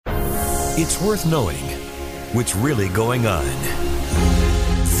It's worth knowing what's really going on.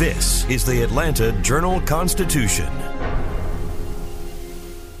 This is the Atlanta Journal-Constitution.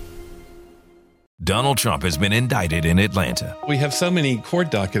 Donald Trump has been indicted in Atlanta. We have so many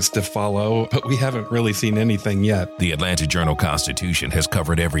court dockets to follow, but we haven't really seen anything yet. The Atlanta Journal-Constitution has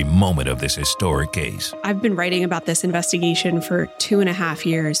covered every moment of this historic case. I've been writing about this investigation for 2.5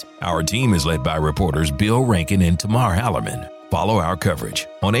 years. Our team is led by reporters Bill Rankin and Tamar Hallerman. Follow our coverage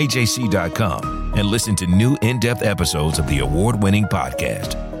on AJC.com and listen to new in-depth episodes of the award-winning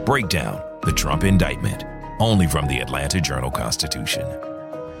podcast, Breakdown, the Trump Indictment, only from the Atlanta Journal-Constitution.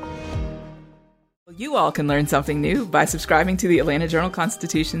 You all can learn something new by subscribing to the Atlanta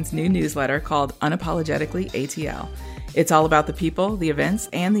Journal-Constitution's new newsletter called Unapologetically ATL. It's all about the people, the events,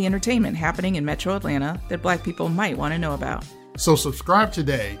 and the entertainment happening in Metro Atlanta that Black people might want to know about. So subscribe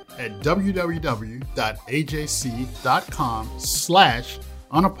today at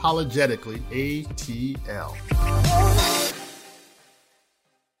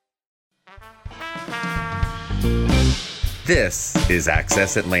This is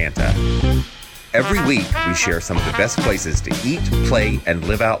Access Atlanta. Every week, we share some of the best places to eat, play, and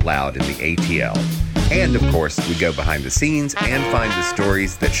live out loud in the ATL. And, of course, we go behind the scenes and find the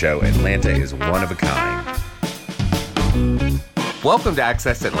stories that show Atlanta is one of a kind. Welcome to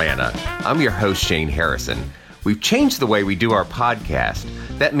Access Atlanta. I'm your host, Shane Harrison. We've changed the way we do our podcast.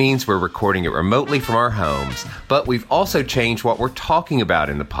 That means we're recording it remotely from our homes, but we've also changed what we're talking about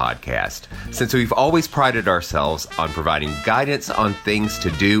in the podcast, since we've always prided ourselves on providing guidance on things to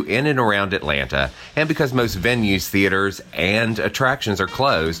do in and around Atlanta, and because most venues, theaters, and attractions are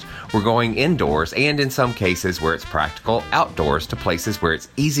closed, we're going indoors and, in some cases where it's practical, outdoors to places where it's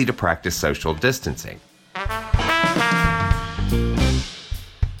easy to practice social distancing.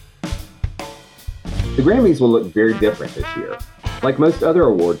 The Grammys will look very different this year. Like most other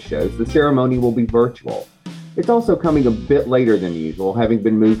award shows, the ceremony will be virtual. It's also coming a bit later than usual, having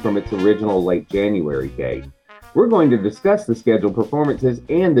been moved from its original late January date. We're going to discuss the scheduled performances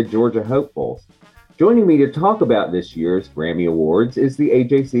and the Georgia hopefuls. Joining me to talk about this year's Grammy Awards is the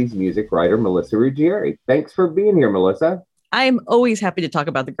AJC's music writer, Melissa Ruggieri. Thanks for being here, Melissa. I'm always happy to talk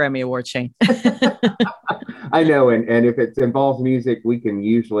about the Grammy Awards, Shane. I know, and if it involves music, we can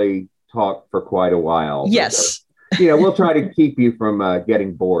usually talk for quite a while. Yes. But, we'll try to keep you from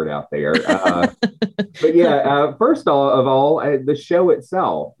getting bored out there. But yeah, first of all, the show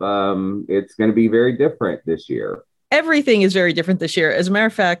itself, it's going to be very different this year. Everything is very different this year. As a matter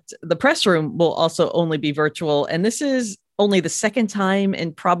of fact, the press room will also only be virtual. And this is only the second time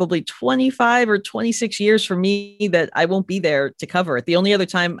in probably 25 or 26 years for me that I won't be there to cover it. The only other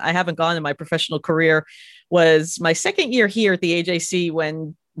time I haven't gone in my professional career was my second year here at the AJC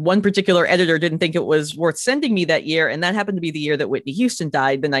when one particular editor didn't think it was worth sending me that year. And that happened to be the year that Whitney Houston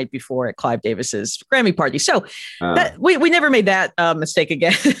died the night before at Clive Davis's Grammy party. So we never made that mistake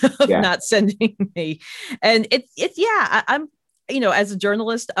again of not sending me. And I'm, as a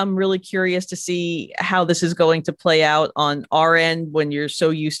journalist, I'm really curious to see how this is going to play out on our end when you're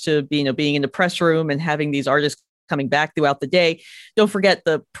so used to being in the press room and having these artists coming back throughout the day. Don't forget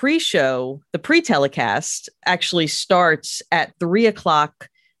the pre-show, the pre-telecast actually starts at 3:00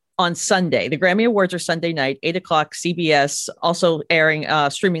 on Sunday. The Grammy Awards are Sunday night, 8:00 CBS, also airing,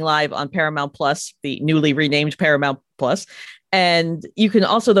 streaming live on Paramount Plus, the newly renamed Paramount Plus. And you can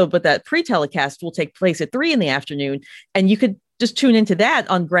also, though, but that pre-telecast will take place at 3 p.m, and you could just tune into that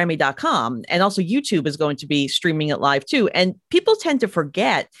on Grammy.com. And also YouTube is going to be streaming it live too. And people tend to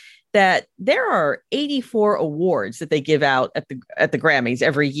forget that there are 84 awards that they give out at the Grammys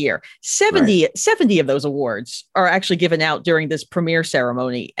every year. 70 of those awards are actually given out during this premiere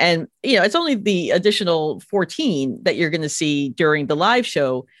ceremony. And, it's only the additional 14 that you're going to see during the live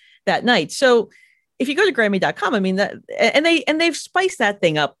show that night. So if you go to Grammy.com, I mean, that, and they've spiced that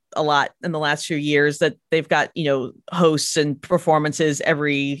thing up a lot in the last few years, that they've got, hosts and performances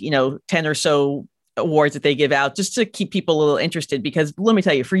every, 10 or so awards that they give out just to keep people a little interested. Because let me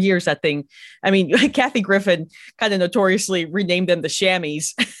tell you, for years, that thing, I mean, Kathy Griffin kind of notoriously renamed them the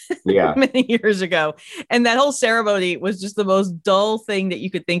Shammies many years ago. And that whole ceremony was just the most dull thing that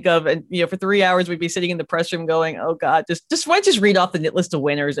you could think of. And, for 3 hours, we'd be sitting in the press room going, oh God, why don't you just read off the list of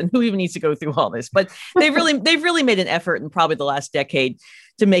winners, and who even needs to go through all this? But they've really made an effort in probably the last decade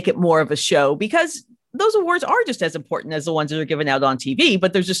to make it more of a show, because those awards are just as important as the ones that are given out on TV,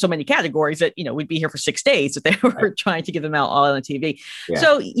 but there's just so many categories that, we'd be here for 6 days if they were trying to give them out all on TV. Yeah.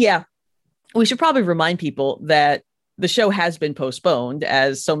 So we should probably remind people that the show has been postponed,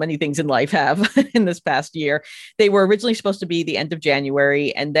 as so many things in life have in this past year. They were originally supposed to be the end of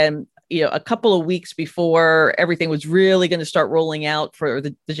January, and then a couple of weeks before everything was really going to start rolling out for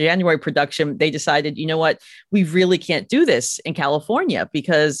the January production, they decided, you know what, we really can't do this in California,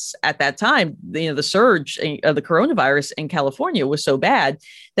 because at that time, the surge of the coronavirus in California was so bad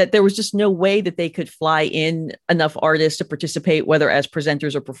that there was just no way that they could fly in enough artists to participate, whether as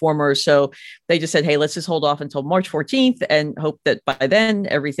presenters or performers. So they just said, hey, let's just hold off until March 14th and hope that by then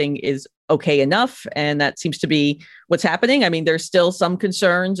everything is okay enough. And that seems to be what's happening. I mean, there's still some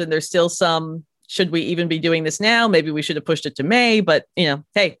concerns and there's still some, should we even be doing this now? Maybe we should have pushed it to May, but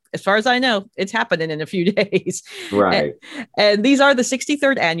hey, as far as I know, it's happening in a few days. Right. And these are the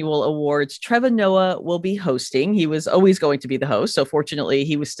 63rd annual awards. Trevor Noah will be hosting. He was always going to be the host. So fortunately,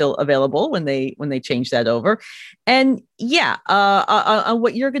 he was still available when they changed that over. And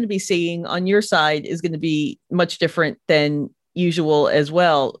what you're going to be seeing on your side is going to be much different than usual as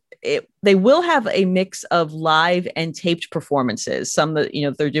well. They will have a mix of live and taped performances. Some that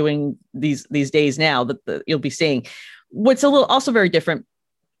they're doing these days now that you'll be seeing. What's also very different.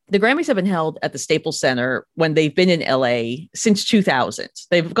 The Grammys have been held at the Staples Center when they've been in LA since 2000.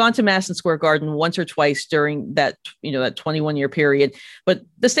 They've gone to Madison Square Garden once or twice during that 21-year period, but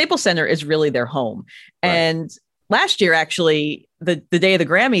the Staples Center is really their home. Right. And last year, actually, the day of the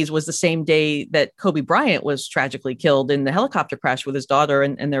Grammys was the same day that Kobe Bryant was tragically killed in the helicopter crash with his daughter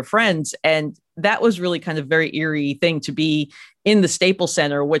and their friends. And that was really kind of very eerie thing to be in the Staples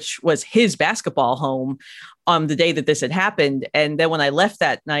Center, which was his basketball home, on the day that this had happened. And then when I left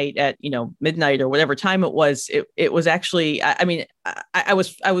that night at, midnight or whatever time it was actually, I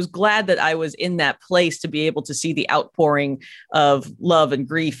was glad that I was in that place to be able to see the outpouring of love and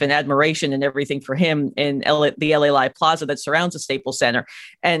grief and admiration and everything for him in the LA Live Plaza that surrounds the Staples Center.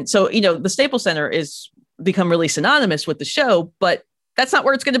 And so, the Staples Center is become really synonymous with the show, but that's not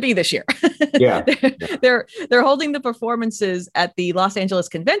where it's going to be this year. Yeah. They're holding the performances at the Los Angeles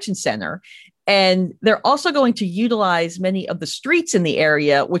Convention Center. And they're also going to utilize many of the streets in the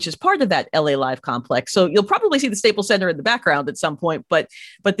area, which is part of that LA Live complex. So you'll probably see the Staples Center in the background at some point, but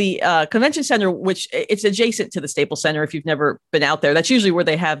the Convention Center, which it's adjacent to the Staples Center, if you've never been out there, that's usually where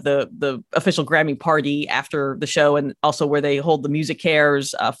they have the official Grammy party after the show, and also where they hold the Music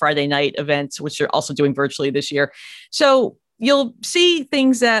Cares Friday night events, which they're also doing virtually this year. So you'll see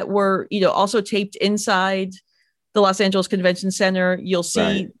things that were, also taped inside the Los Angeles Convention Center. You'll see.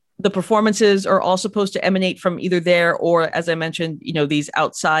 Right. The performances are all supposed to emanate from either there or, as I mentioned, these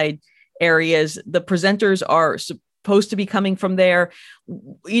outside areas. The presenters are supposed to be coming from there.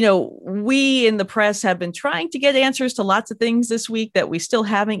 We in the press have been trying to get answers to lots of things this week that we still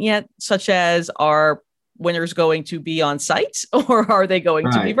haven't yet, such as are winners going to be on site or are they going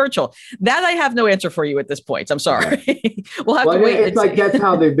to be virtual? That I have no answer for you at this point. I'm sorry. We'll have to wait. It's like that's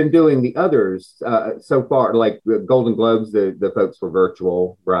how they've been doing the others so far. Like the Golden Globes, the folks were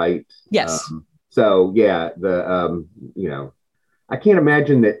virtual, right? Yes. So yeah, I can't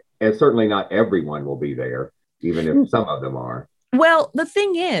imagine that, and certainly not everyone will be there, even if some of them are. Well, the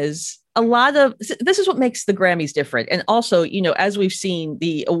thing is, this is what makes the Grammys different. And also, as we've seen,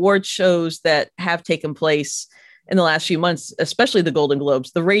 the award shows that have taken place in the last few months, especially the Golden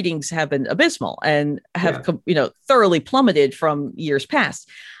Globes, the ratings have been abysmal and have, thoroughly plummeted from years past.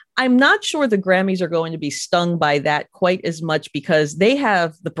 I'm not sure the Grammys are going to be stung by that quite as much because they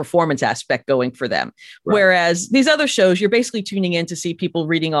have the performance aspect going for them. Right. Whereas these other shows, you're basically tuning in to see people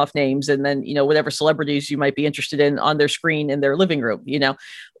reading off names and then, whatever celebrities you might be interested in on their screen in their living room,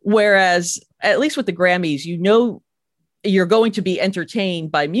 Whereas at least with the Grammys, you're going to be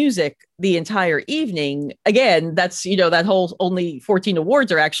entertained by music the entire evening. Again, that's, that whole only 14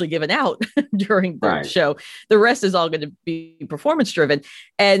 awards are actually given out during the show. The rest is all going to be performance driven.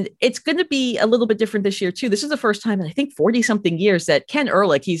 And it's going to be a little bit different this year too. This is the first time in I think 40 something years that Ken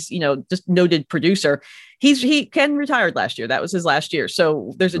Ehrlich, he's, just noted producer. Ken retired last year. That was his last year.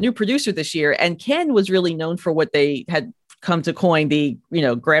 So there's a new producer this year. And Ken was really known for what they had come to coin the,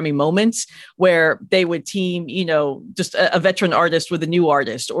 Grammy moments where they would team, just a veteran artist with a new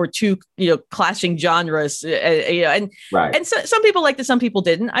artist or two, clashing genres, and so some people liked it, some people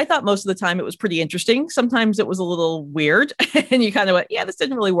didn't. I thought most of the time it was pretty interesting. Sometimes it was a little weird and you kind of went, yeah, this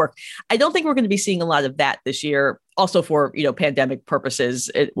didn't really work. I don't think we're going to be seeing a lot of that this year. Also for, pandemic purposes,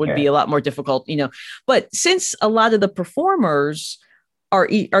 it would be a lot more difficult, but since a lot of the performers are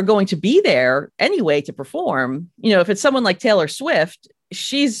going to be there anyway to perform, if it's someone like Taylor Swift,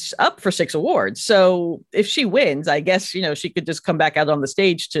 she's up for 6 awards. So if she wins, I guess, she could just come back out on the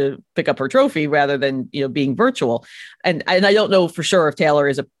stage to pick up her trophy rather than, being virtual. And I don't know for sure if Taylor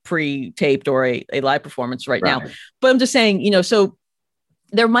is a pre-taped or a live performance right now, but I'm just saying, so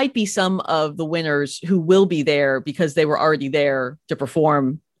there might be some of the winners who will be there because they were already there to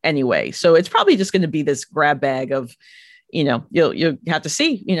perform anyway. So it's probably just going to be this grab bag of, you'll have to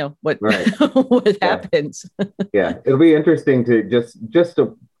see, what Right. what happens. Yeah, it'll be interesting to just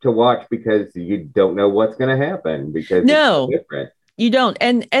to watch, because you don't know what's going to happen, because No. it's different. You don't.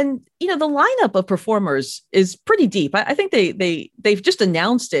 And the lineup of performers is pretty deep. I think they've just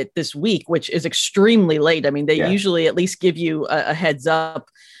announced it this week, which is extremely late. I mean, they usually at least give you a heads up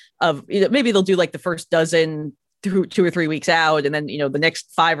of, maybe they'll do like the first dozen through 2 or 3 weeks out, and then the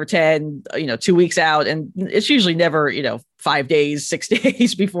next 5 or 10 2 weeks out, and it's usually never 5 days, 6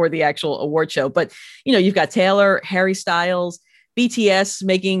 days before the actual award show. But you've got Taylor, Harry Styles, BTS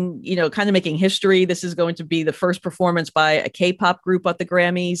making history. This is going to be the first performance by a K-pop group at the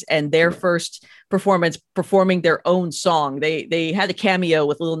Grammys, and their first performance performing their own song. They had a cameo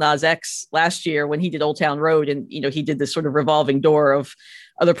with Lil Nas X last year when he did Old Town Road, and he did this sort of revolving door of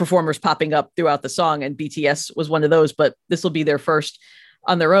other performers popping up throughout the song, and BTS was one of those. But this will be their first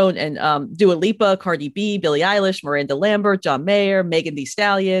on their own. And Dua Lipa, Cardi B, Billie Eilish, Miranda Lambert, John Mayer, Megan Thee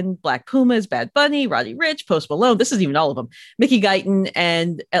Stallion, Black Pumas, Bad Bunny, Roddy Ricch, Post Malone. This isn't even all of them. Mickey Guyton,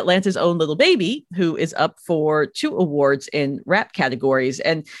 and Atlanta's own Little Baby, who is up for 2 awards in rap categories.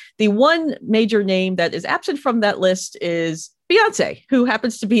 And the one major name that is absent from that list is Beyonce, who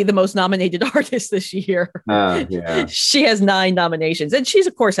happens to be the most nominated artist this year. Yeah. She has 9 nominations, and she's,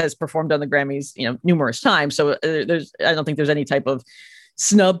 of course, has performed on the Grammys, numerous times. So I don't think there's any type of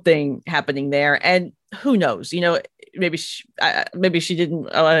snub thing happening there. And who knows, maybe she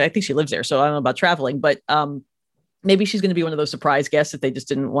didn't, I think she lives there, so I don't know about traveling, but maybe she's going to be one of those surprise guests that they just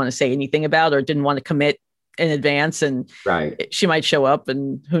didn't want to say anything about, or didn't want to commit in advance, and she might show up,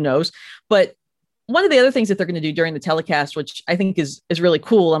 and who knows. But one of the other things that they're going to do during the telecast, which I think is really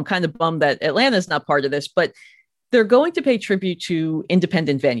cool, I'm kind of bummed that Atlanta is not part of this, but they're going to pay tribute to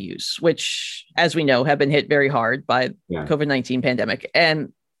independent venues, which, as we know, have been hit very hard by COVID-19 pandemic.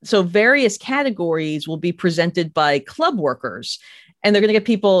 And so various categories will be presented by club workers. And they're going to get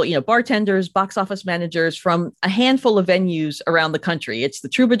people, bartenders, box office managers from a handful of venues around the country. It's the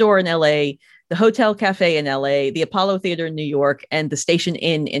Troubadour in LA, the Hotel Cafe in LA, the Apollo Theater in New York, and the Station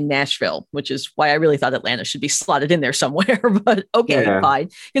Inn in Nashville, which is why I really thought Atlanta should be slotted in there somewhere. But okay, fine.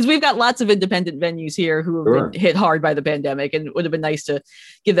 Because we've got lots of independent venues here who have been hit hard by the pandemic, and it would have been nice to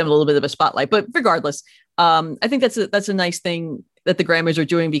give them a little bit of a spotlight. But regardless, I think that's a nice thing that the Grammys are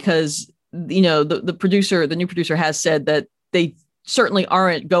doing, because, the new producer has said that they certainly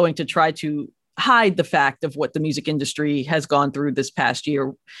aren't going to try to hide the fact of what the music industry has gone through this past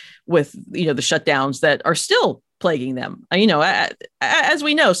year with, the shutdowns that are still plaguing them. As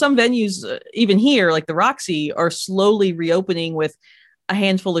we know, some venues, even here, like the Roxy, are slowly reopening with a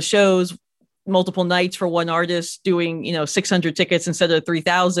handful of shows, multiple nights for one artist, doing, 600 tickets instead of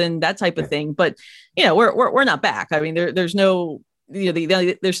 3,000, that type of thing. But, we're not back. I mean, there's no,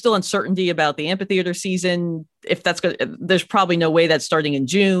 there's still uncertainty about the amphitheater season. If that's good, there's probably no way that's starting in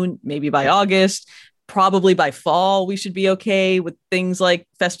June, maybe by August, probably by fall, we should be okay with things like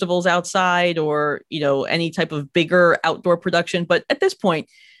festivals outside, or, any type of bigger outdoor production. But at this point,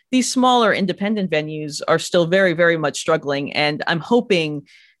 these smaller independent venues are still very, very much struggling. And I'm hoping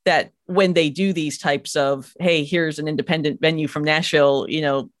that when they do these types of, hey, here's an independent venue from Nashville,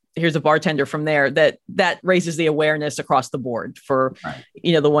 here's a bartender from there, that raises the awareness across the board for,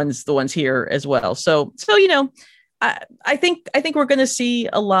 the ones here as well. So, I think we're going to see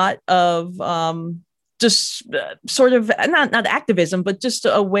a lot of, just sort of not activism, but just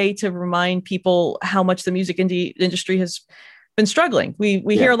a way to remind people how much the music industry has been struggling. We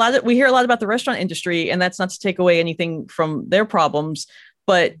hear a lot about the restaurant industry, and that's not to take away anything from their problems,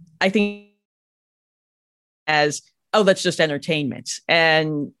 but I think that's just entertainment.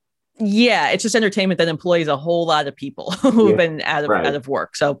 And it's just entertainment that employs a whole lot of people who've been out of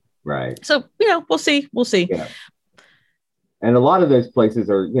work. So, we'll see. Yeah. And a lot of those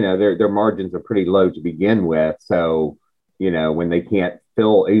places are, their margins are pretty low to begin with. So, when they can't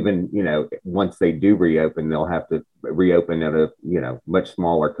fill, even, once they do reopen, they'll have to reopen at a, much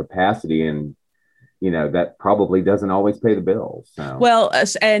smaller capacity. And, that probably doesn't always pay the bills. So. Well,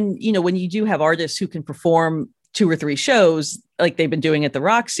 and, when you do have artists who can perform 2 or 3 shows like they've been doing at the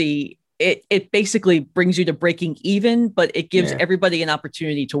Roxy, it basically brings you to breaking even, but it gives everybody an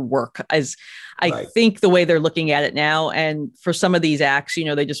opportunity to work, as I think the way they're looking at it now. And for some of these acts,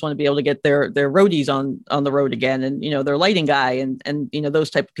 they just want to be able to get their roadies on the road again, and, their lighting guy and those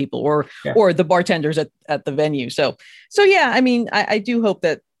type of people, or the bartenders at the venue. So yeah, I mean, I do hope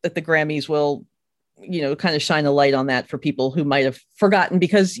that the Grammys will, kind of shine a light on that for people who might have forgotten,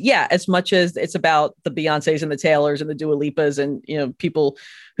 because as much as it's about the Beyoncés and the Taylors and the Dua Lipas and, people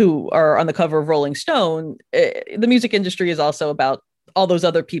who are on the cover of Rolling Stone, the music industry is also about all those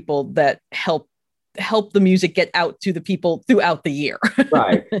other people that help the music get out to the people throughout the year.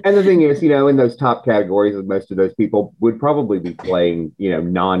 Right. And the thing is, in those top categories, most of those people would probably be playing,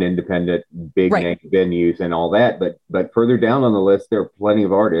 non-independent, big name venues and all that. But further down on the list, there are plenty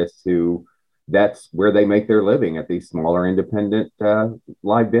of artists who that's where they make their living, at these smaller independent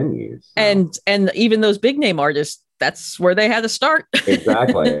live venues. So. And even those big name artists, that's where they had to start.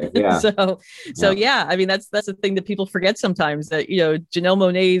 Exactly. Yeah. So yeah, I mean, that's the thing that people forget sometimes, that, Janelle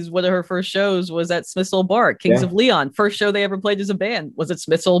Monáe's, one of her first shows was at Smith's Old Bar. Kings of Leon, first show they ever played as a band was at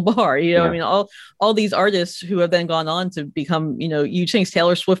Smith's Old Bar. I mean, all these artists who have then gone on to become, huge things.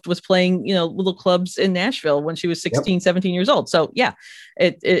 Taylor Swift was playing, little clubs in Nashville when she was 16, 17 years old. So yeah,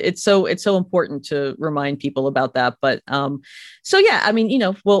 it's so important to remind people about that. But so yeah, I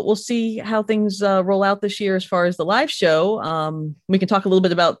mean, we'll see how things roll out this year as far as the live show. We can talk a little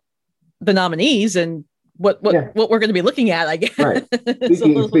bit about the nominees and what we're going to be looking at, I guess. Right.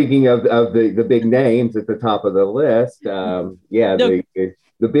 Speaking of the big names at the top of the list,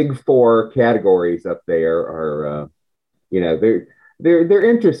 the big four categories up there are, they're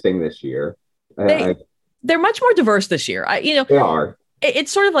interesting this year. They're much more diverse this year. They are.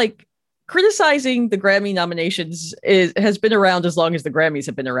 It's sort of like criticizing the Grammy nominations has been around as long as the Grammys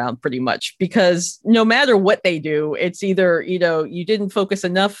have been around, pretty much, because no matter what they do, it's either, you didn't focus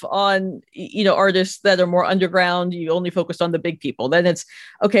enough on, artists that are more underground. You only focused on the big people. Then it's,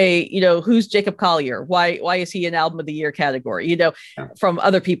 okay, who's Jacob Collier? Why is he an album of the year category, from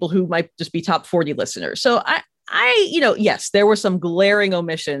other people who might just be top 40 listeners. So yes, there were some glaring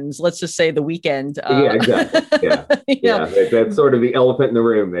omissions. Let's just say The Weeknd. Yeah, exactly. Yeah, that's sort of the elephant in the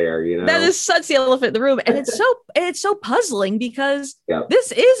room there. That is such the elephant in the room, and it's so puzzling because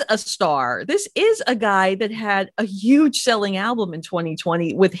this is a star. This is a guy that had a huge selling album in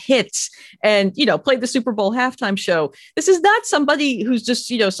 2020 with hits, and played the Super Bowl halftime show. This is not somebody who's just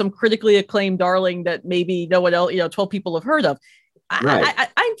some critically acclaimed darling that maybe no one else, 12 people have heard of. Right.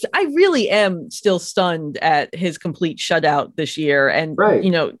 I really am still stunned at his complete shutout this year, and I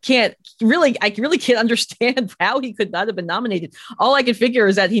really can't understand how he could not have been nominated. All I can figure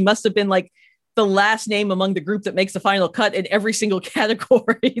is that he must have been like the last name among the group that makes the final cut in every single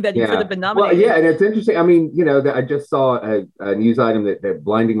category that he could have been nominated. Well, yeah, and it's interesting. I mean, I just saw a news item that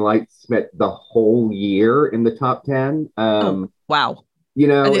Blinding Lights spent the whole year in the top 10. Wow. I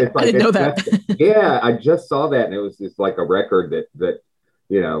didn't know that. Yeah, I just saw that, and it was just like a record that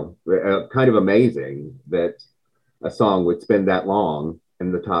kind of amazing that a song would spend that long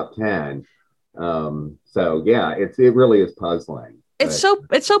in the top 10. So yeah, it really is puzzling. It's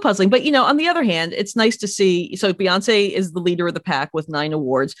so puzzling. But on the other hand, it's nice to see. So Beyonce is the leader of the pack with 9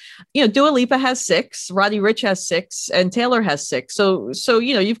 awards. Dua Lipa has 6, Roddy Ricch has 6, and Taylor has 6. So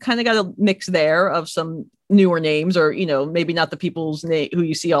you've kind of got a mix there of some newer names, or maybe not the people's name who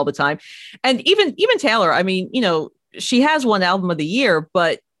you see all the time. And even Taylor, I mean, she has one album of the year,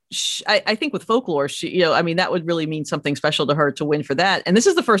 but I think with Folklore, that would really mean something special to her to win for that. And this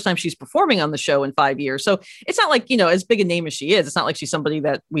is the first time she's performing on the show in 5 years. So it's not like, as big a name as she is, it's not like she's somebody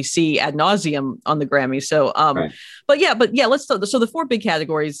that we see ad nauseum on the Grammys. So, right. but yeah, so the 4 big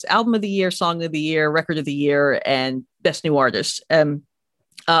categories: album of the year, song of the year, record of the year, and best new artist. Album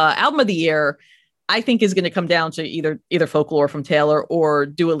of the year, I think, is going to come down to either Folklore from Taylor or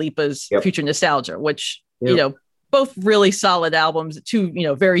Dua Lipa's Future Nostalgia, which, both really solid albums,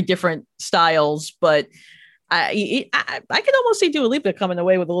 2, very different styles, but I can almost see Dua Lipa coming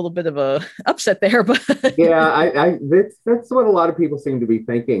away with a little bit of a upset there. But yeah, that's what a lot of people seem to be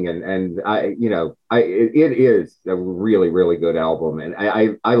thinking, and it is a really, really good album, and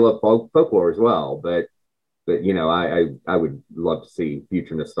I love Folklore as well, but I would love to see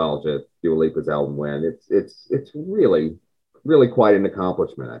Future Nostalgia, Dua Lipa's album, win. It's really, really quite an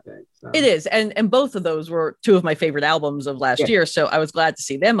accomplishment, I think. So. It is. And both of those were 2 of my favorite albums of last year. So I was glad to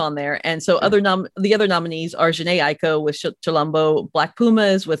see them on there. And so the other nominees are Jhené Aiko with Chilombo, Black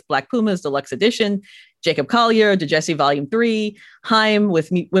Pumas with Black Pumas Deluxe Edition, Jacob Collier, DeJesse Volume 3, Haim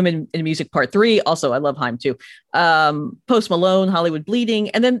with Women in Music Part 3. Also, I love Haim too. Post Malone, Hollywood Bleeding.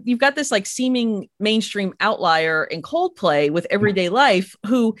 And then you've got this like seeming mainstream outlier in Coldplay with Everyday Life,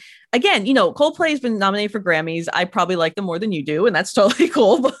 who, again, Coldplay has been nominated for Grammys. I probably like them more than you do, and that's totally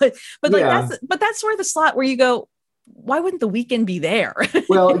cool. But that's sort of the slot where you go, why wouldn't The Weeknd be there?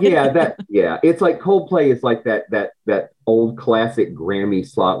 Well, it's like Coldplay is like that old classic Grammy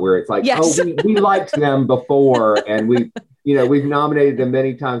slot where it's like, we liked them before, and we've nominated them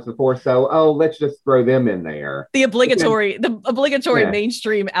many times before, so let's just throw them in there. The obligatory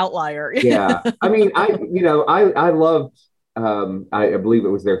mainstream outlier. Yeah, I mean, I loved. I believe it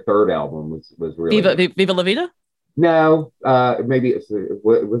was their 3rd album was really Viva La Vida. No, maybe it's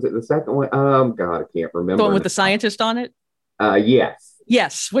was it the second one? God, I can't remember. The one with the scientist on it? Yes.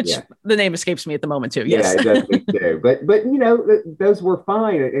 Yes, which the name escapes me at the moment too. Yes. Yeah, it does me too. But those were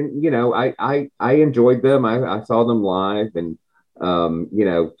fine, and I enjoyed them. I saw them live, and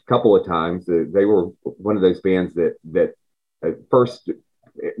a couple of times. They were one of those bands that first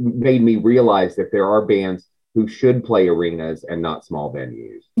made me realize that there are bands who should play arenas and not small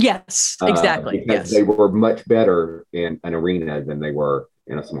venues. Yes, exactly. Because they were much better in an arena than they were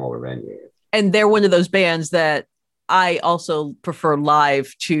in a smaller venue. And they're one of those bands that I also prefer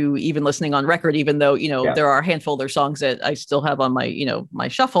live to even listening on record, even though, there are a handful of their songs that I still have on my, my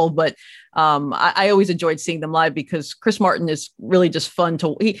shuffle. But I always enjoyed seeing them live because Chris Martin is really just fun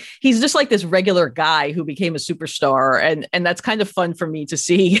to, he's just like this regular guy who became a superstar. And that's kind of fun for me to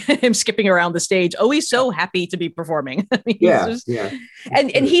see him skipping around the stage, always so happy to be performing. I mean,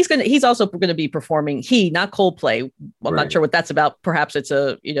 And he's also going to be performing, not Coldplay. I'm not sure what that's about. Perhaps it's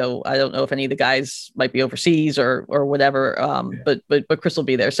I don't know if any of the guys might be overseas or whatever. But Chris will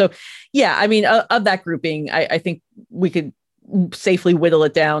be there. So yeah, I mean, of that grouping, I think we could safely whittle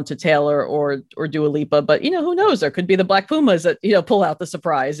it down to Taylor or Dua Lipa, but who knows? There could be the Black Pumas that pull out the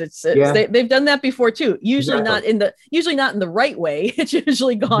surprise. They've done that before too. Usually not in the right way. It's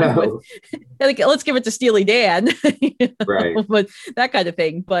usually gone with like, let's give it to Steely Dan, right? But that kind of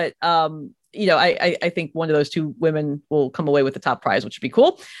thing. But I think one of those two women will come away with the top prize, which would be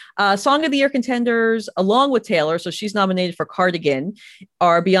cool. Song of the Year contenders, along with Taylor, so she's nominated for Cardigan,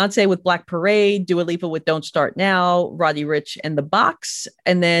 are Beyonce with Black Parade, Dua Lipa with Don't Start Now, Roddy Ricch and The Box,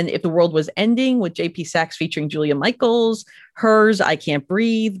 and then If the World Was Ending with JP Saxe featuring Julia Michaels, Hers, I Can't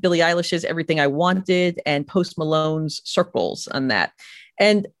Breathe, Billie Eilish's Everything I Wanted, and Post Malone's Circles on that.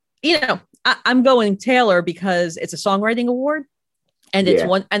 And, I'm going Taylor because it's a songwriting award. And it's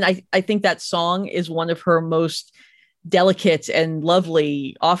one, and I think that song is one of her most delicate and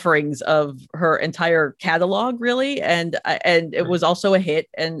lovely offerings of her entire catalog, really. And it was also a hit.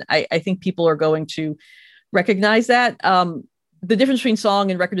 And I think people are going to recognize that. The difference between song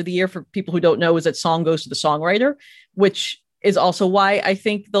and record of the year, for people who don't know, is that song goes to the songwriter, which is also why I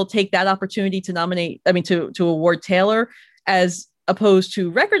think they'll take that opportunity to award Taylor as opposed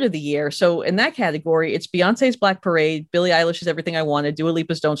to record of the year. So in that category, it's Beyonce's Black Parade, Billie Eilish's Everything I Wanted, Dua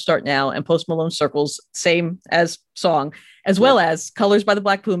Lipa's Don't Start Now, and Post Malone's Circles, same as song, as well as Colors by the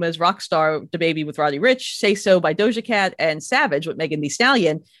Black Pumas, Rockstar, DaBaby with Roddy Ricch, Say So by Doja Cat, and Savage with Megan Thee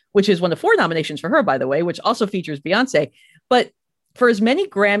Stallion, which is one of 4 nominations for her, by the way, which also features Beyonce. But for as many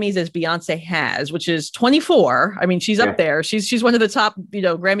Grammys as Beyonce has, which is 24, I mean, she's up there. She's one of the top,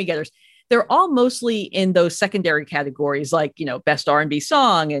 Grammy getters. They're all mostly in those secondary categories, like, best R&B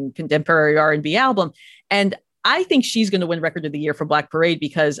song and contemporary R&B album. And I think she's going to win record of the year for Black Parade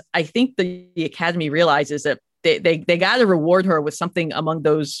because I think the Academy realizes that they got to reward her with something among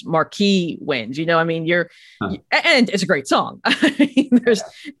those marquee wins. I mean, and it's a great song. I mean,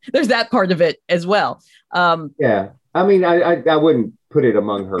 there's that part of it as well. I mean, I wouldn't put it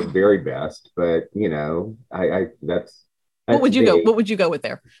among her very best, but that's what would you go? What would you go with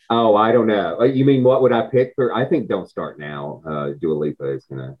there? Oh, I don't know. You mean what would I pick for? I think Don't Start Now. Dua Lipa is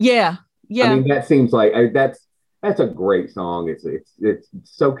gonna. Yeah. I mean, that seems like that's a great song. It's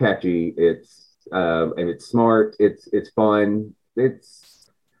so catchy. And it's smart. It's fun. It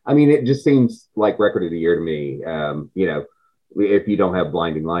just seems like record of the year to me. If you don't have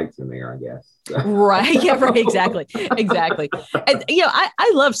Blinding Lights in there, I guess. Right. Yeah, right. Exactly. And,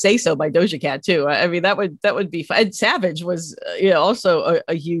 I love Say So by Doja Cat too. I mean, that would be fun. And Savage was, also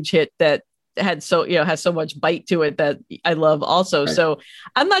a huge hit that had has so much bite to it that I love also. Right. So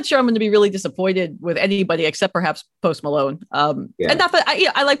I'm not sure I'm going to be really disappointed with anybody except perhaps Post Malone. And not that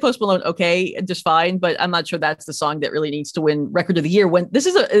I like Post Malone. Okay. Just fine. But I'm not sure that's the song that really needs to win record of the year when this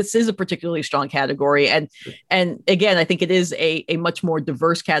is a particularly strong category. And again, I think it is a much more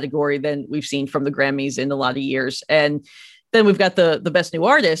diverse category than we've seen from the Grammys in a lot of years. And then we've got the best new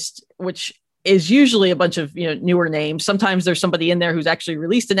artist, which is usually a bunch of newer names. Sometimes there's somebody in there who's actually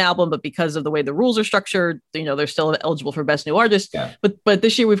released an album, but because of the way the rules are structured, they're still eligible for best new artist. Yeah. But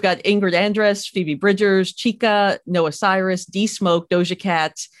this year we've got Ingrid Andress, Phoebe Bridgers, Chica, Noah Cyrus, D Smoke, Doja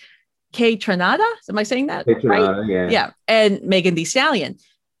Cat, Kay Tranada. Am I saying that right? Yeah, and Megan Thee Stallion.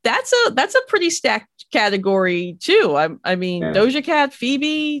 That's a pretty stacked category too. I mean, Doja Cat,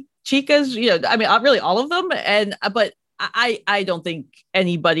 Phoebe, Chica's. Really all of them. But I don't think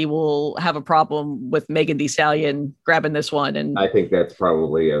anybody will have a problem with Megan Thee Stallion grabbing this one. And I think that's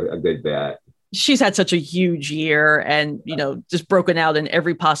probably a good bet. she's had such a huge year, and, you know, just broken out in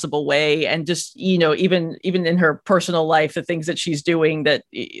every possible way. And just, you know, even in her personal life, the things that she's doing that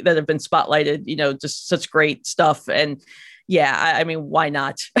have been spotlighted, you know, just such great stuff. And yeah, I mean, why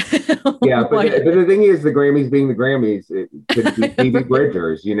not? Yeah, but the thing is, the Grammys being the Grammys, it could be Phoebe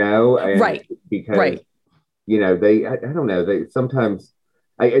Bridgers, you know, and right? Because you know, I don't know, they sometimes,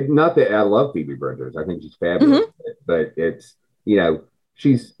 not that I love Phoebe Bridgers, I think she's fabulous, but it's, you know,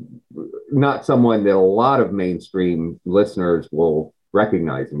 she's not someone that a lot of mainstream listeners will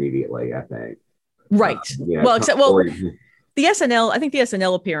recognize immediately, I think. Right. Yeah, well, the SNL, I think the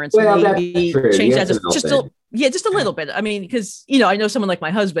SNL appearance maybe changed that just a little bit. I mean, because, you know, I know someone like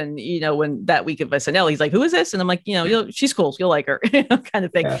my husband, you know, when that week of SNL, he's like, who is this? And I'm like, you know, she's cool. You'll like her, kind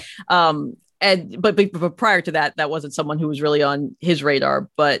of thing. Yeah. But prior to that, that wasn't someone who was really on his radar.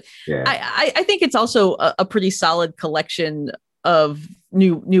 But I think it's also a pretty solid collection of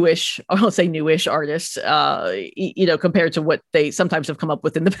newish artists, you know, compared to what they sometimes have come up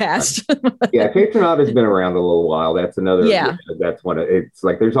with in the past. Yeah, Kate Renata's been around a little while. That's another. Yeah, that's one. It's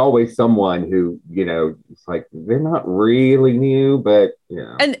like there's always someone who, you know, it's like they're not really new, but you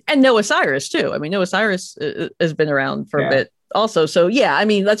know. And Noah Cyrus too. I mean, Noah Cyrus has been around for a bit also. So yeah, I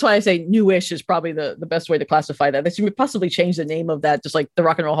mean, that's why I say newish is probably the best way to classify that. They should possibly change the name of that, just like the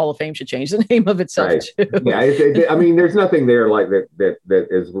Rock and Roll Hall of Fame should change the name of itself too. Yeah, I mean, there's nothing there like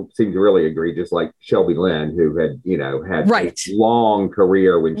that seemed really egregious, like Shelby Lynn, who had, you know, had a long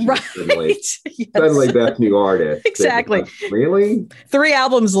career when she was suddenly best new artist. Exactly. Like, really? 3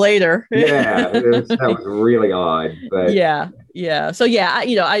 albums later. Yeah, that was really odd. But yeah. So yeah,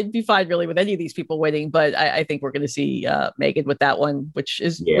 you know, I'd be fine really with any of these people winning, but I think we're going to see Megan with that one, which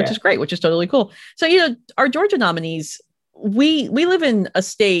is great, which is totally cool. So, you know, our Georgia nominees, we live in a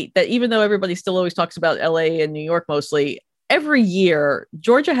state that, even though everybody still always talks about LA and New York mostly, every year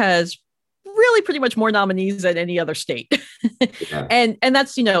Georgia has really pretty much more nominees than any other state. And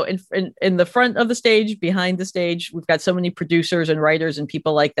that's, you know, in the front of the stage, behind the stage, we've got so many producers and writers and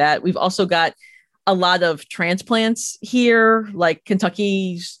people like that. We've also got a lot of transplants here, like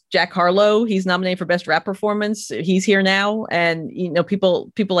Kentucky's Jack Harlow. He's nominated for Best Rap Performance. He's here now. And, you know,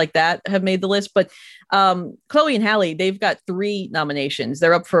 people like that have made the list. But Chloe and Halle, they've got 3 nominations.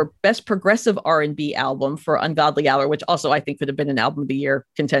 They're up for Best Progressive R&B Album for Ungodly Hour, which also I think could have been an Album of the Year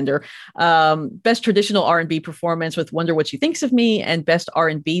contender. Best Traditional R&B Performance with Wonder What She Thinks of Me, and Best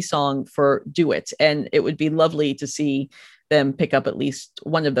R&B Song for Do It. And it would be lovely to see them pick up at least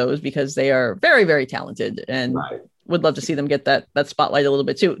one of those, because they are very, very talented, and would love to see them get that spotlight a little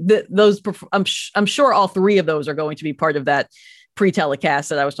bit too. I'm sure all 3 of those are going to be part of that pre-telecast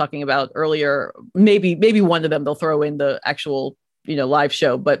that I was talking about earlier. Maybe one of them they'll throw in the actual, you know, live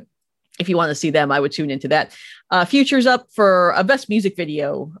show, but if you want to see them, I would tune into that. Future's up for a Best Music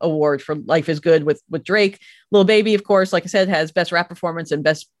Video award for Life is Good with Drake. Lil Baby, of course, like I said, has Best Rap Performance and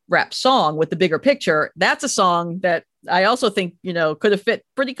Best Rap Song with The Bigger Picture. That's a song that I also think, you know, could have fit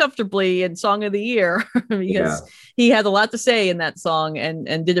pretty comfortably in Song of the Year, because he had a lot to say in that song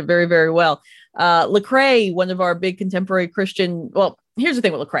and did it very, very well. Lecrae, one of our big contemporary Christian, well, here's the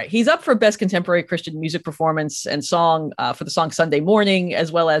thing with Lecrae. He's up for Best Contemporary Christian Music Performance and Song for the song Sunday Morning,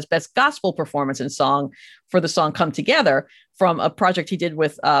 as well as Best Gospel Performance and Song for the song Come Together, from a project he did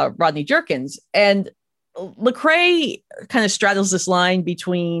with Rodney Jerkins. And Lecrae kind of straddles this line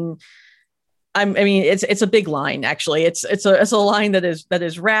between, I mean, it's a big line, actually. It's a line that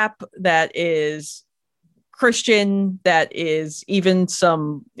is rap, that is Christian, that is even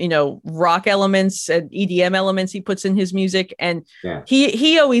some, you know, rock elements and EDM elements he puts in his music. And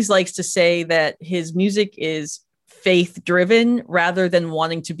he always likes to say that his music is faith driven rather than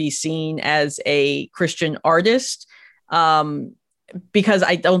wanting to be seen as a Christian artist, because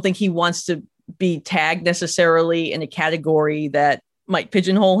I don't think he wants to be tagged necessarily in a category that might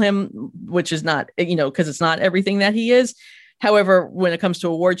pigeonhole him, which is not, you know, because it's not everything that he is. However, when it comes to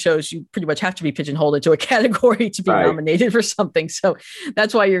award shows, you pretty much have to be pigeonholed into a category to be nominated for something. So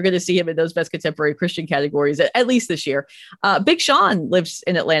that's why you're going to see him in those Best Contemporary Christian categories, at least this year. Big Sean lives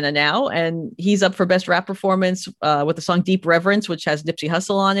in Atlanta now, and he's up for Best Rap Performance with the song Deep Reverence, which has Nipsey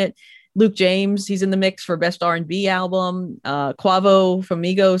Hussle on it. Luke James, he's in the mix for Best R&B Album. Quavo from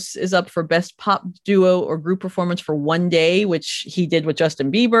Migos is up for Best Pop Duo or Group Performance for One Day, which he did with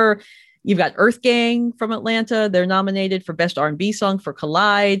Justin Bieber. You've got Earth Gang from Atlanta. They're nominated for Best R&B Song for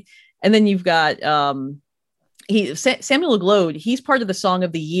Collide. And then you've got Samuel Glode. He's part of the Song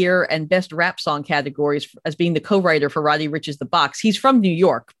of the Year and Best Rap Song categories as being the co-writer for Roddy Ricch's The Box. He's from New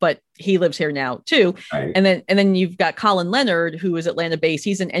York, but he lives here now too. Right. And then you've got Colin Leonard, who is Atlanta-based.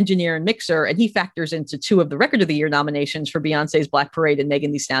 He's an engineer and mixer, and he factors into 2 of the Record of the Year nominations for Beyonce's Black Parade and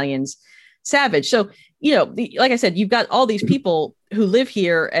Megan Thee Stallion's savage. So, like I said, you've got all these people who live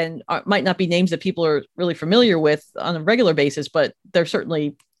here and might not be names that people are really familiar with on a regular basis, but they're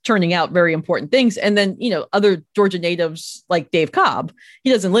certainly churning out very important things. And then, other Georgia natives like Dave Cobb,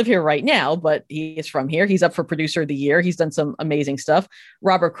 he doesn't live here right now, but he is from here. He's up for producer of the year. He's done some amazing stuff.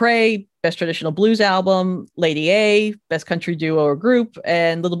 Robert Cray, best traditional blues album, Lady A, best country duo or group,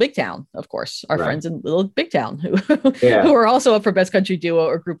 and Little Big Town, of course, our friends in Little Big Town who are also up for best country duo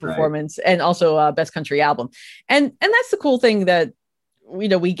or group performance and also best country album. And that's the cool thing that,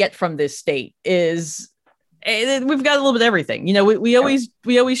 we get from this state is we've got a little bit of everything. We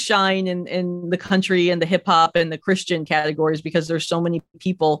always shine in the country and the hip hop and the Christian categories because there's so many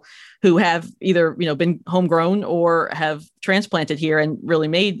people who have either, been homegrown or have transplanted here and really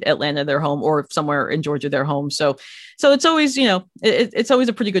made Atlanta their home or somewhere in Georgia their home. So it's always, it's always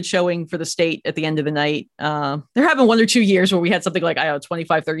a pretty good showing for the state at the end of the night. There have been 1 or 2 years where we had something like,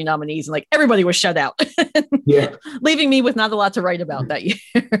 25, 30 nominees and like everybody was shut out. Leaving me with not a lot to write about that year.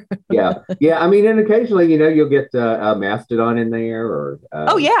 Yeah. I mean, and occasionally, you'll get Mastodon in there or.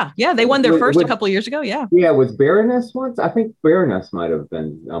 They won their first a couple of years ago. Yeah. Yeah. Was Baroness once? I think Baroness might have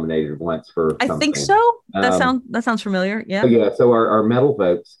been nominated once for something. I think so. That sounds familiar. Yeah. So our metal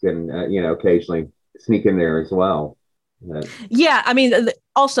votes can, occasionally sneak in there as well. Yeah. I mean,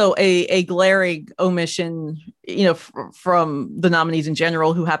 also a glaring omission, from the nominees in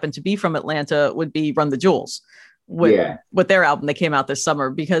general who happen to be from Atlanta would be Run the Jewels with their album that came out this summer,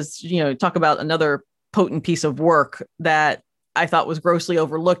 because, talk about another potent piece of work that I thought was grossly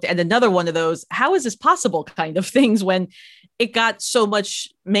overlooked. And another one of those, how is this possible kind of things when it got so much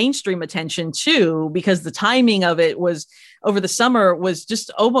mainstream attention too, because the timing of it was over the summer was just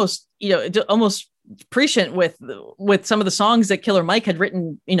almost prescient with some of the songs that Killer Mike had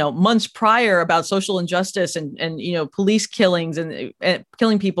written, months prior about social injustice and police killings and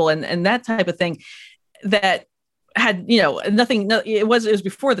killing people and that type of thing that had, it was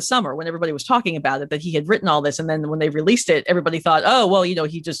before the summer when everybody was talking about it, that he had written all this. And then when they released it, everybody thought, oh, well,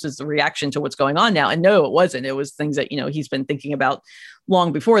 he just is the reaction to what's going on now. And no, it wasn't. It was things that, he's been thinking about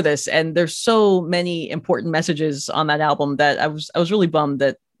long before this. And there's so many important messages on that album that I was really bummed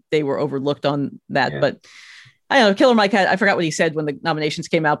that they were overlooked on that. But I don't know, Killer Mike I forgot what he said when the nominations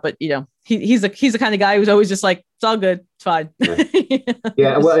came out, but he's the kind of guy who's always just like, it's all good, it's fine.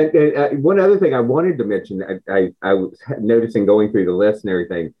 Well, and one other thing I wanted to mention, I was noticing going through the list and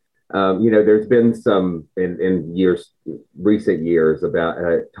everything, there's been some in recent years about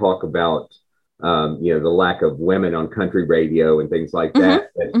talk about the lack of women on country radio and things like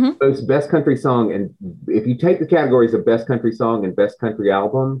that. Both best country song, and if you take the categories of best country song and best country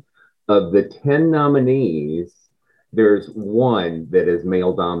album, of the 10 nominees, there's one that is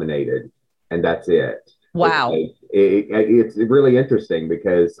male dominated, and that's it. Wow. It's really interesting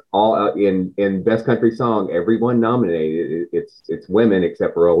because all in best country song, everyone nominated, it's women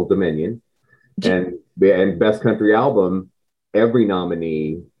except for Old Dominion, and best country album, every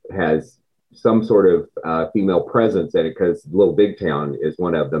nominee has some sort of female presence in it, because Little Big Town is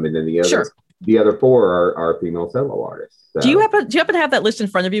one of them, and then the other four are female solo artists. So. Do you happen to have that list in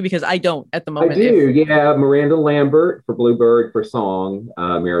front of you? Because I don't at the moment. I do. Miranda Lambert for Bluebird for song,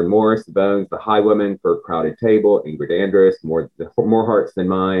 Maren Morris, The Bones, The Highwomen for Crowded Table, Ingrid Andress, More Hearts Than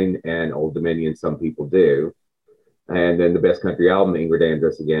Mine, and Old Dominion, Some People Do. And then the best country album, Ingrid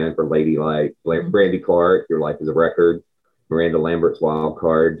Andress again for Ladylike, Brandy Clark, Your Life is a Record, Miranda Lambert's Wild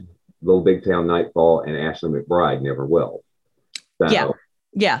Card, Little Big Town, Nightfall, and Ashley McBryde, Never Will. So,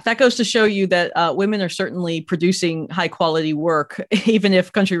 Yeah, that goes to show you that women are certainly producing high quality work, even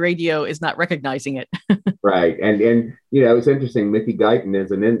if country radio is not recognizing it. Right. And it's interesting. Mickey Guyton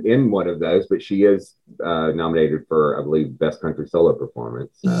isn't in one of those, but she is nominated for, I believe, Best Country Solo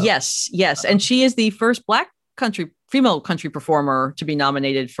Performance. So. Yes. And she is the first Black female country performer to be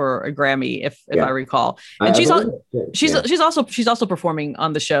nominated for a Grammy, if I recall. And she's also performing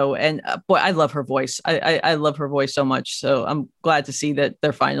on the show. And boy, I love her voice. I love her voice so much. So I'm glad to see that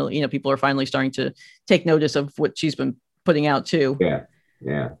they're finally, people are finally starting to take notice of what she's been putting out too. Yeah.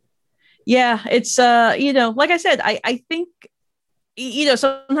 It's like I said, I think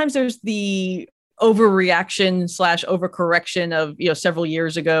sometimes there's the overreaction / overcorrection of, several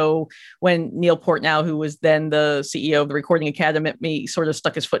years ago when Neil Portnow, who was then the CEO of the Recording Academy, sort of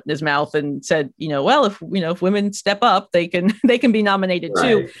stuck his foot in his mouth and said, well, if women step up, they can be nominated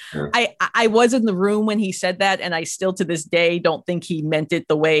too. Yeah. I was in the room when he said that, and I still to this day don't think he meant it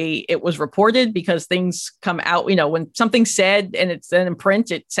the way it was reported, because things come out, when something's said and it's then in print,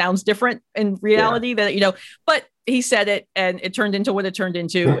 it sounds different in reality but he said it, and it turned into what it turned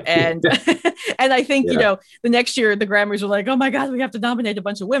into. And and I think, the next year the Grammys were like, oh my God, we have to nominate a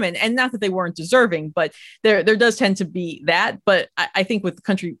bunch of women. And not that they weren't deserving, but there does tend to be that. But I think with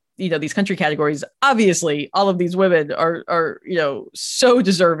country, these country categories, obviously all of these women are so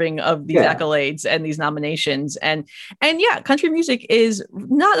deserving of these accolades and these nominations. And country music is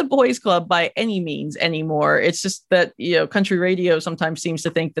not a boys' club by any means anymore. It's just that, country radio sometimes seems to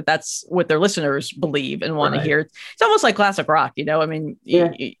think that that's what their listeners believe and want to hear. It's almost like classic rock, I mean,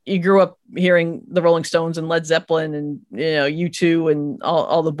 you grew up hearing the Rolling Stones and Led Zeppelin and, U2 and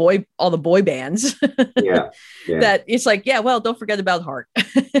all the boy bands. That it's like, well, don't forget about Heart.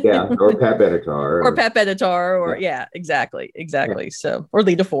 Or Pat Benatar. Or exactly. So, or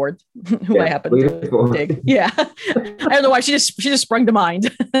Lita Ford, who I happen to dig. I don't know why she just sprung to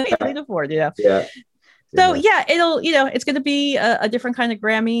mind. Lita Ford, So it'll, it's going to be a different kind of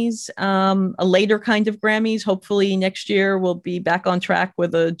Grammys, a later kind of Grammys. Hopefully next year we'll be back on track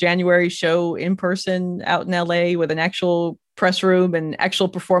with a January show in person out in LA with an actual press room and actual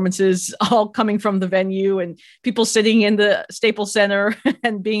performances all coming from the venue and people sitting in the Staples Center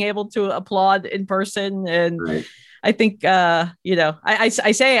and being able to applaud in person. And I think, I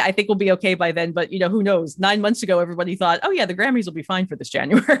say I think we'll be okay by then, but who knows? 9 months ago, everybody thought, oh yeah, the Grammys will be fine for this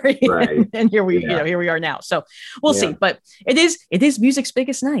January, and here we are now. So we'll see. But it is music's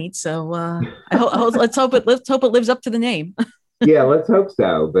biggest night. So let's hope it lives up to the name. Let's hope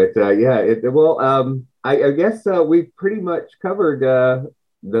so. But I guess we've pretty much covered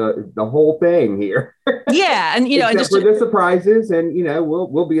the whole thing here. And except just for the surprises, and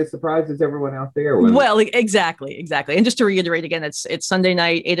we'll be as surprised as everyone out there. Exactly. And just to reiterate again, it's Sunday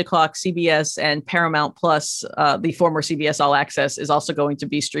night, 8:00 CBS, and Paramount Plus, the former CBS All Access, is also going to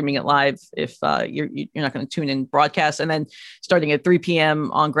be streaming it live if you're not going to tune in broadcast. And then starting at 3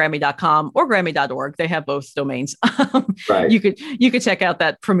 p.m. on Grammy.com or Grammy.org, they have both domains. You could check out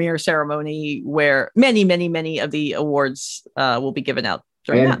that premiere ceremony where many of the awards will be given out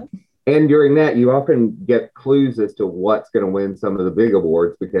during that. And during that, you often get clues as to what's going to win some of the big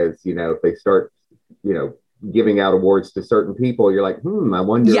awards, because, if they start, giving out awards to certain people, you're like, I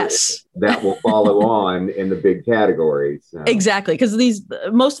wonder if that will follow on in the big categories. So. Exactly. Because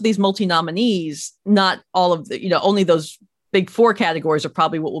most of these multi-nominees, not all of the, only those big four categories are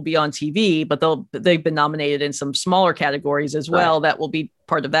probably what will be on TV, but they've been nominated in some smaller categories as well. That will be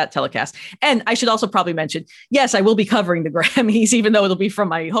part of that telecast. And I should also probably mention, yes, I will be covering the Grammys, even though it'll be from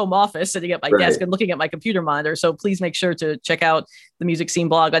my home office, sitting at my desk and looking at my computer monitor. So please make sure to check out the Music Scene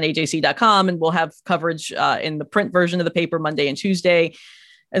blog on AJC.com, and we'll have coverage in the print version of the paper Monday and Tuesday,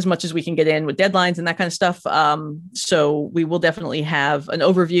 as much as we can get in with deadlines and that kind of stuff. So we will definitely have an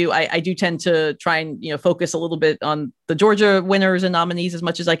overview. I do tend to try and, focus a little bit on the Georgia winners and nominees as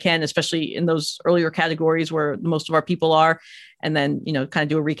much as I can, especially in those earlier categories where most of our people are. And then, kind of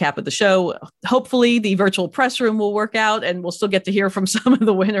do a recap of the show. Hopefully the virtual press room will work out, and we'll still get to hear from some of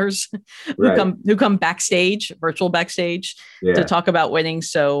the winners who come backstage, virtual backstage, to talk about winning.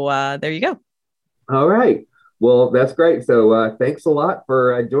 So there you go. All right. Well, that's great. So thanks a lot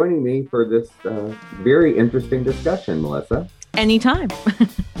for joining me for this very interesting discussion, Melissa. Anytime.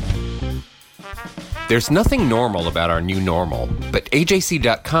 There's nothing normal about our new normal, but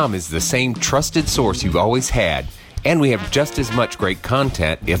AJC.com is the same trusted source you've always had. And we have just as much great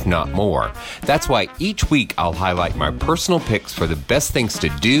content, if not more. That's why each week I'll highlight my personal picks for the best things to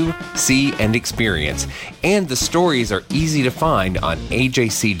do, see, and experience. And the stories are easy to find on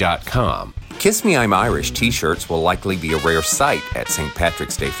AJC.com. Kiss Me I'm Irish t-shirts will likely be a rare sight at St.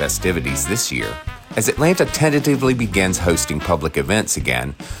 Patrick's Day festivities this year. As Atlanta tentatively begins hosting public events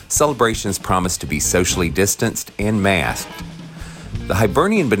again, celebrations promise to be socially distanced and masked. The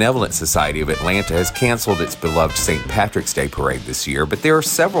Hibernian Benevolent Society of Atlanta has canceled its beloved St. Patrick's Day parade this year, but there are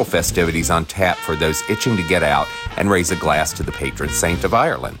several festivities on tap for those itching to get out and raise a glass to the patron saint of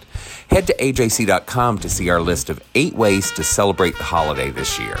Ireland. Head to AJC.com to see our list of 8 ways to celebrate the holiday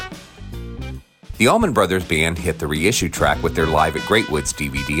this year. The Allman Brothers Band hit the reissue track with their Live at Great Woods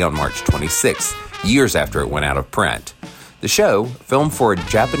DVD on March 26th, years after it went out of print. The show, filmed for a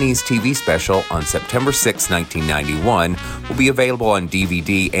Japanese TV special on September 6, 1991, will be available on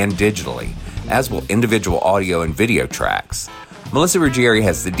DVD and digitally, as will individual audio and video tracks. Melissa Ruggieri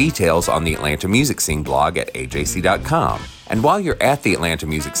has the details on the Atlanta Music Scene blog at AJC.com. And while you're at the Atlanta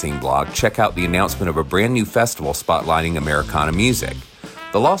Music Scene blog, check out the announcement of a brand new festival spotlighting Americana music.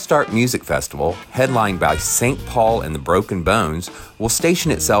 The Lost Art Music Festival, headlined by St. Paul and the Broken Bones, will station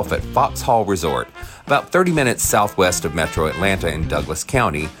itself at Fox Hall Resort, about 30 minutes southwest of Metro Atlanta in Douglas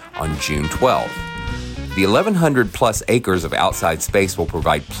County, on June 12th. The 1,100-plus acres of outside space will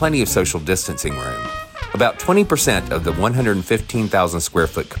provide plenty of social distancing room. About 20% of the 115,000 square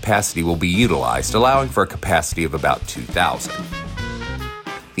foot capacity will be utilized, allowing for a capacity of about 2,000.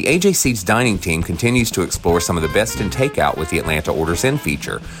 The AJC's dining team continues to explore some of the best in takeout with the Atlanta Orders In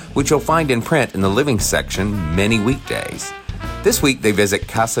feature, which you'll find in print in the living section many weekdays. This week they visit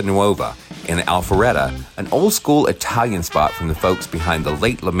Casa Nuova in Alpharetta, an old-school Italian spot from the folks behind the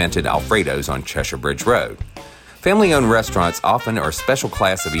late lamented Alfredo's on Cheshire Bridge Road. Family-owned restaurants often are a special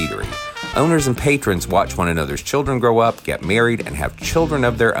class of eatery. Owners and patrons watch one another's children grow up, get married, and have children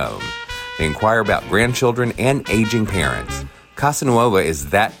of their own. They inquire about grandchildren and aging parents. Casa Nuova is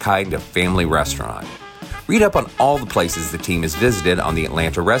that kind of family restaurant. Read up on all the places the team has visited on the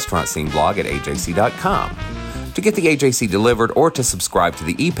Atlanta restaurant scene blog at ajc.com. To get the AJC delivered or to subscribe to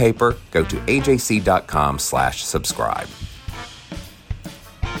the e-paper, go to ajc.com/subscribe.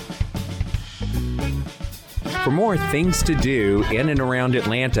 For more things to do in and around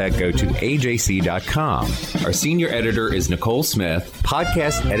Atlanta, go to ajc.com. Our senior editor is Nicole Smith.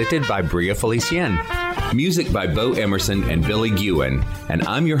 Podcast edited by Bria Felicien. Music by Bo Emerson and Billy Guin. And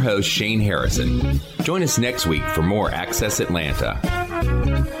I'm your host, Shane Harrison. Join us next week for more Access Atlanta.